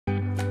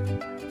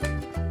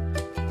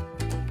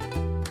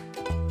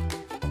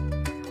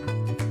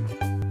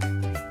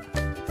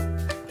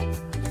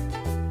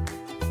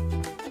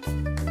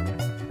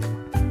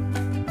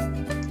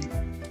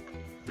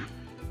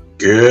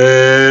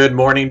Good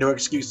morning, No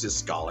Excuses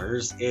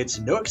scholars. It's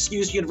No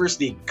Excuse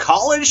University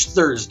College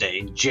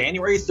Thursday,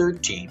 January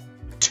 13th,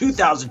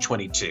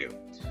 2022.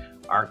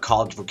 Our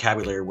college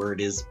vocabulary word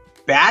is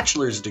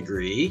bachelor's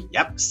degree.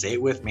 Yep, say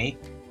it with me,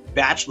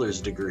 bachelor's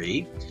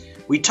degree.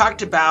 We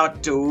talked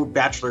about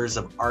bachelors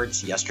of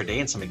arts yesterday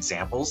and some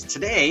examples.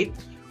 Today,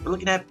 we're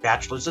looking at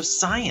bachelors of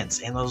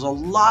science, and there's a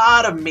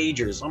lot of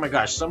majors. Oh my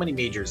gosh, so many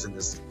majors in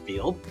this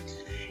field.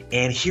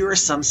 And here are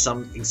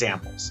some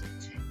examples.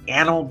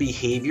 Animal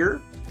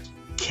behavior,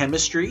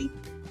 chemistry,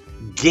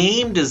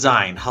 game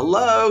design.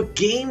 Hello,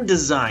 game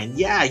design.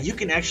 Yeah, you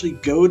can actually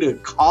go to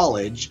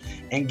college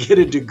and get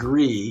a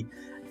degree,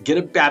 get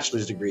a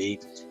bachelor's degree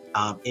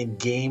in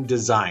game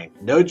design.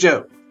 No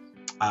joke.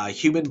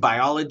 Human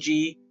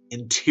biology,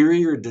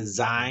 interior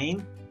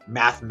design,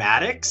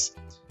 mathematics,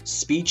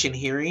 speech and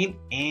hearing,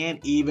 and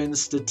even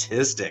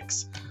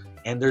statistics.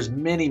 And there's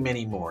many,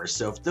 many more.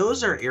 So if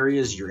those are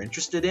areas you're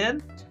interested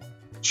in,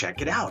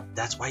 check it out.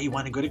 That's why you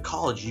want to go to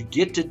college. You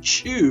get to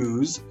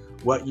choose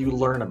what you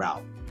learn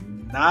about.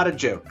 Not a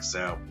joke.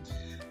 So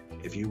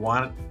if you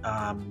want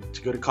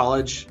to go to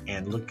college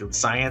and look at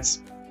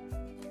science,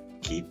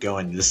 keep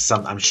going.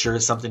 I'm sure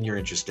it's something you're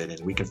interested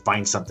in. We can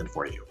find something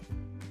for you.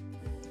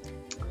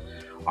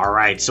 All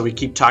right, so we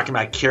keep talking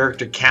about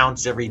character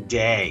counts every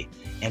day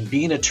and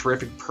being a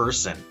terrific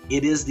person.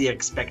 It is the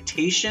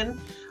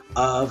expectation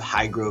of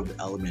Highgrove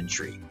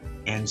Elementary.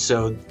 And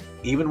so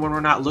even when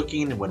we're not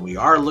looking, and when we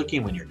are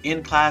looking, when you're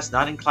in class,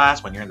 not in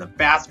class, when you're in the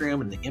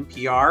bathroom, in the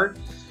NPR,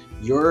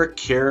 your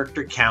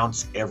character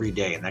counts every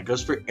day. And that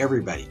goes for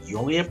everybody. You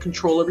only have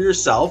control over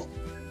yourself.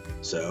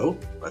 So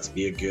let's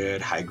be a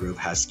good Highgrove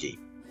Husky.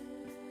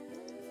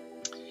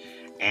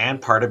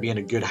 And part of being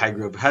a good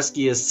Highgrove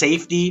Husky is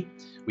safety.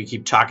 We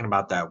keep talking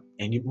about that.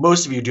 And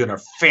most of you are doing a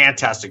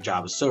fantastic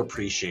job. I so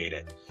appreciate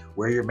it.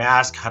 Wear your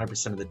mask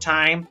 100% of the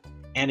time.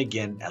 And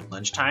again, at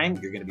lunchtime,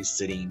 you're going to be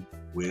sitting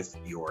with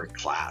your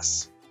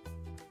class.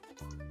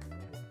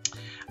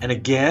 And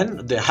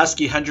again, the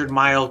Husky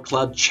 100-Mile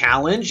Club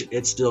Challenge,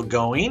 it's still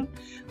going.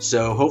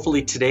 So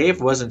hopefully today, if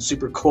it wasn't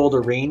super cold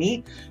or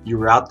rainy, you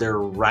were out there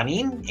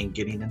running and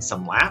getting in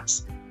some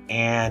laps.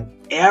 And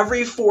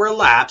every 4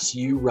 laps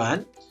you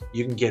run,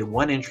 you can get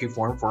 1 entry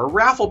form for a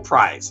raffle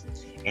prize.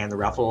 And the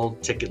raffle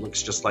ticket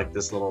looks just like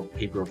this little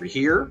paper over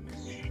here.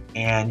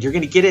 And you're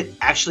going to get it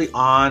actually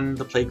on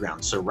the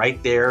playground. So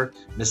right there,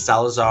 Miss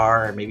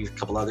Salazar and maybe a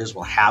couple others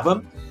will have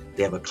them.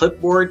 They have a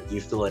clipboard.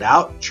 You fill it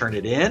out, turn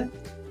it in,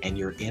 and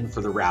you're in for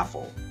the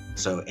raffle.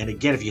 So, and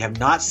again, if you have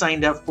not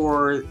signed up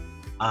for the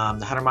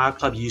 100-Mile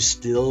Club, you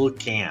still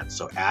can.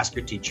 So ask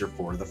your teacher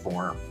for the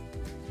form.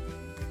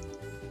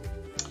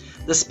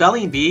 The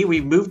spelling bee,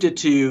 we moved it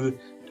to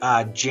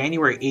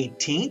January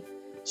 18th.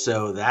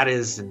 So that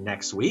is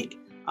next week.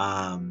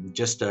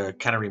 Just a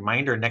kind of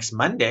reminder, next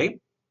Monday,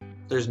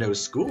 there's no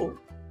school.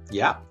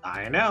 Yeah,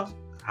 I know.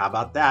 How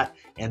about that?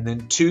 And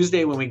then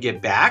Tuesday when we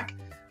get back,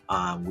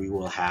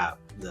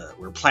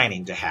 we're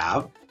planning to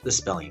have the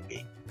spelling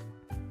bee.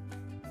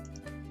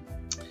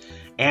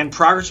 And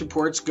progress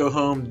reports go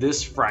home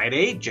this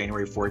Friday,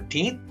 January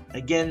 14th.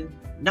 Again,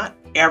 not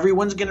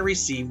everyone's going to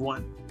receive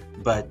one,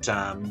 but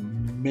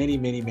many,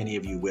 many, many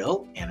of you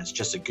will. And it's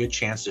just a good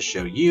chance to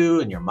show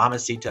you and your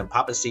mamacita and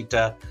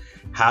papacita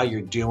how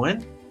you're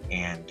doing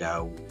and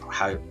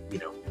how,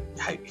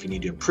 if you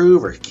need to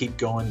improve or keep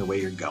going the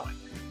way you're going.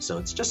 So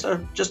it's just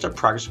a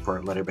progress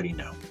report, let everybody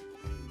know.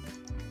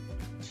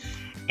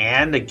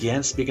 And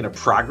again, speaking of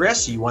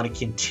progress, you want to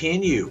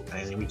continue,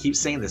 and we keep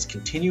saying this,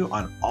 continue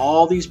on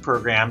all these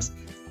programs,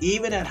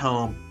 even at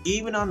home,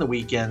 even on the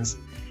weekends,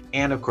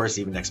 and of course,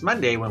 even next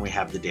Monday when we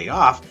have the day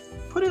off,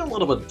 put in a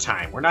little bit of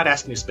time. We're not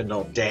asking you to spend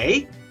all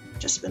day,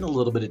 just spend a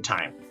little bit of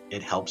time.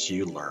 It helps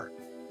you learn.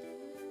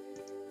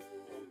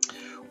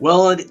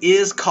 Well, it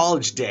is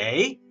college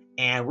day.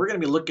 And we're going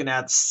to be looking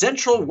at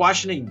Central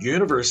Washington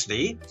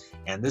University.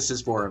 And this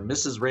is for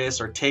Mrs. Reyes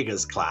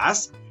Ortega's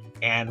class.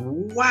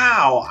 And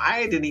wow,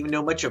 I didn't even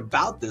know much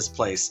about this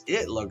place.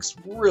 It looks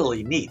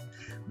really neat.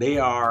 They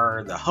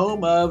are the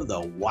home of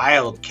the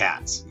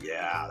Wildcats.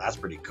 Yeah, that's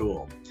pretty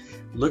cool.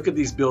 Look at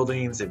these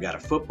buildings. They've got a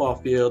football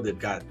field.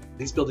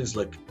 These buildings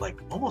look like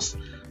almost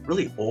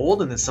really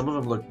old. And then some of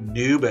them look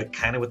new, but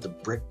kind of with the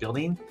brick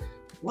building.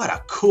 What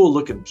a cool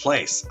looking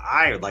place.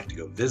 I would like to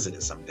go visit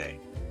it someday.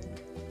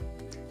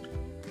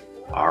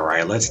 All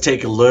right, let's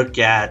take a look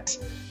at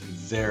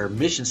their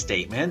mission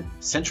statement.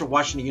 Central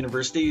Washington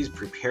University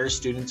prepares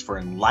students for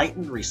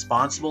enlightened,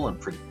 responsible, and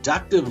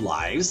productive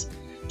lives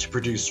to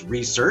produce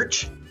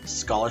research,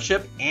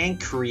 scholarship,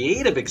 and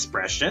creative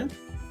expression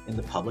in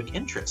the public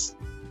interest.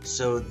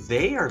 So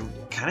they are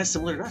kind of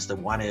similar to us. They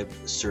want to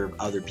serve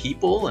other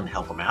people and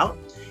help them out.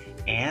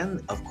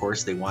 And of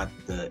course, they want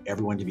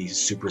everyone to be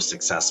super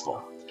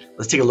successful.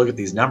 Let's take a look at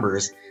these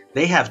numbers.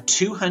 They have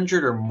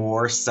 200 or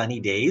more sunny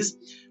days,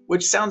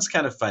 which sounds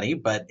kind of funny,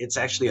 but it's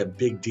actually a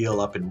big deal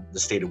up in the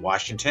state of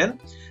Washington.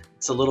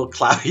 It's a little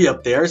cloudy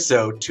up there,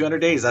 so 200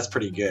 days, that's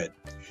pretty good.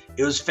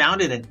 It was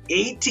founded in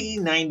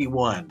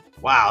 1891.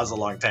 Wow, that was a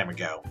long time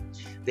ago.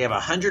 They have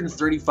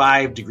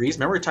 135 degrees.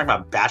 Remember we were talking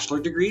about bachelor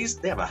degrees?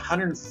 They have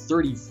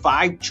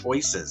 135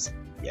 choices.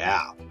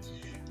 Yeah.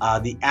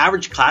 The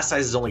average class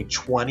size is only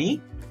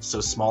 20, so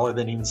smaller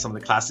than even some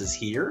of the classes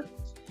here.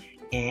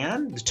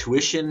 And the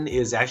tuition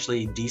is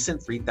actually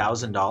decent,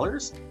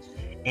 $3,000.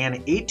 And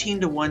an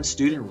 18-to-1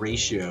 student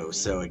ratio.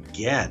 So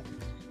again,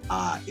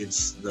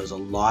 there's a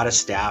lot of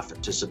staff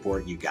to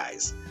support you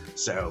guys.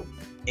 So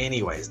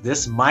anyways,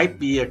 this might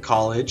be a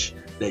college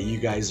that you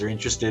guys are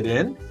interested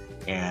in.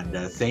 And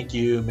thank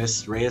you,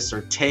 Miss Reyes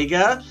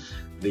Ortega.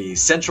 The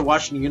Central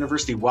Washington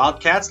University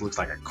Wildcats looks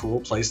like a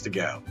cool place to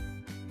go.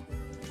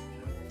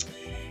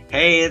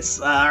 Hey, it's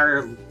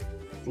our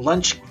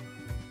lunch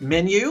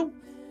menu.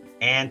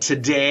 And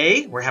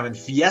today we're having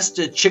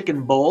Fiesta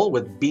Chicken Bowl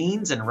with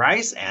beans and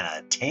rice and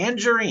a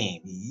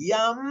tangerine.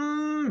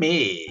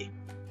 Yummy!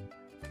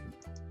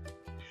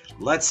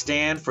 Let's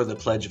stand for the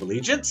Pledge of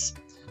Allegiance.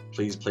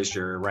 Please place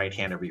your right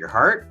hand over your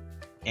heart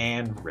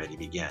and ready to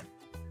begin.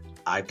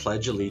 I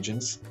pledge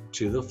allegiance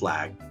to the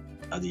flag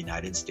of the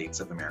United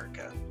States of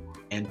America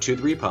and to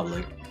the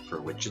republic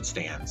for which it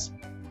stands,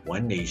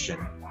 one nation,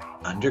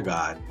 under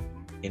God,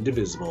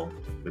 indivisible,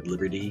 with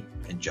liberty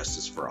and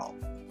justice for all.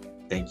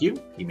 Thank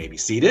you. You may be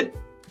seated.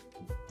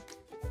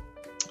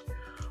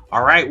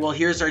 All right, well,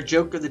 here's our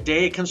joke of the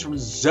day. It comes from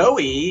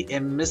Zoe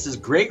in Mrs.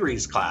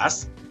 Gregory's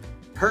class.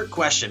 Her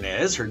question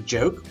is, her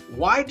joke,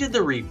 why did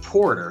the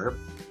reporter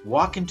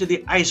walk into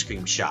the ice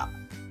cream shop?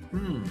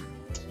 You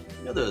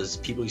know those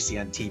people you see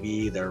on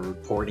TV, they're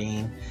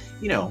reporting,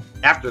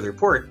 after the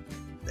report,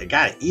 they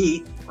gotta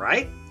eat,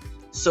 right?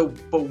 So,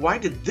 but why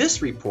did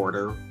this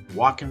reporter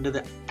walk into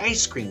the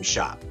ice cream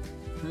shop?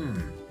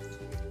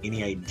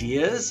 Any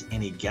ideas?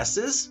 Any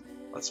guesses?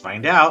 Let's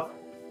find out.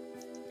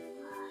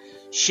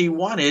 She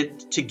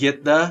wanted to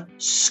get the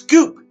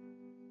scoop.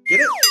 Get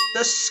it?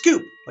 The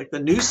scoop. Like the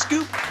new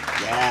scoop?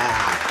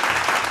 Yeah.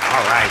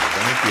 All right.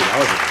 Thank you. That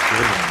was a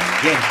good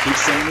one. Again, keep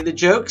sending me the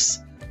jokes.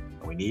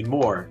 We need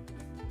more.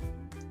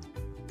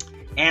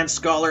 And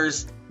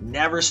scholars,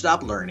 never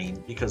stop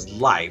learning because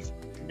life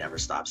never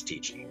stops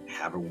teaching.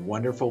 Have a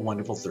wonderful,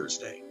 wonderful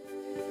Thursday.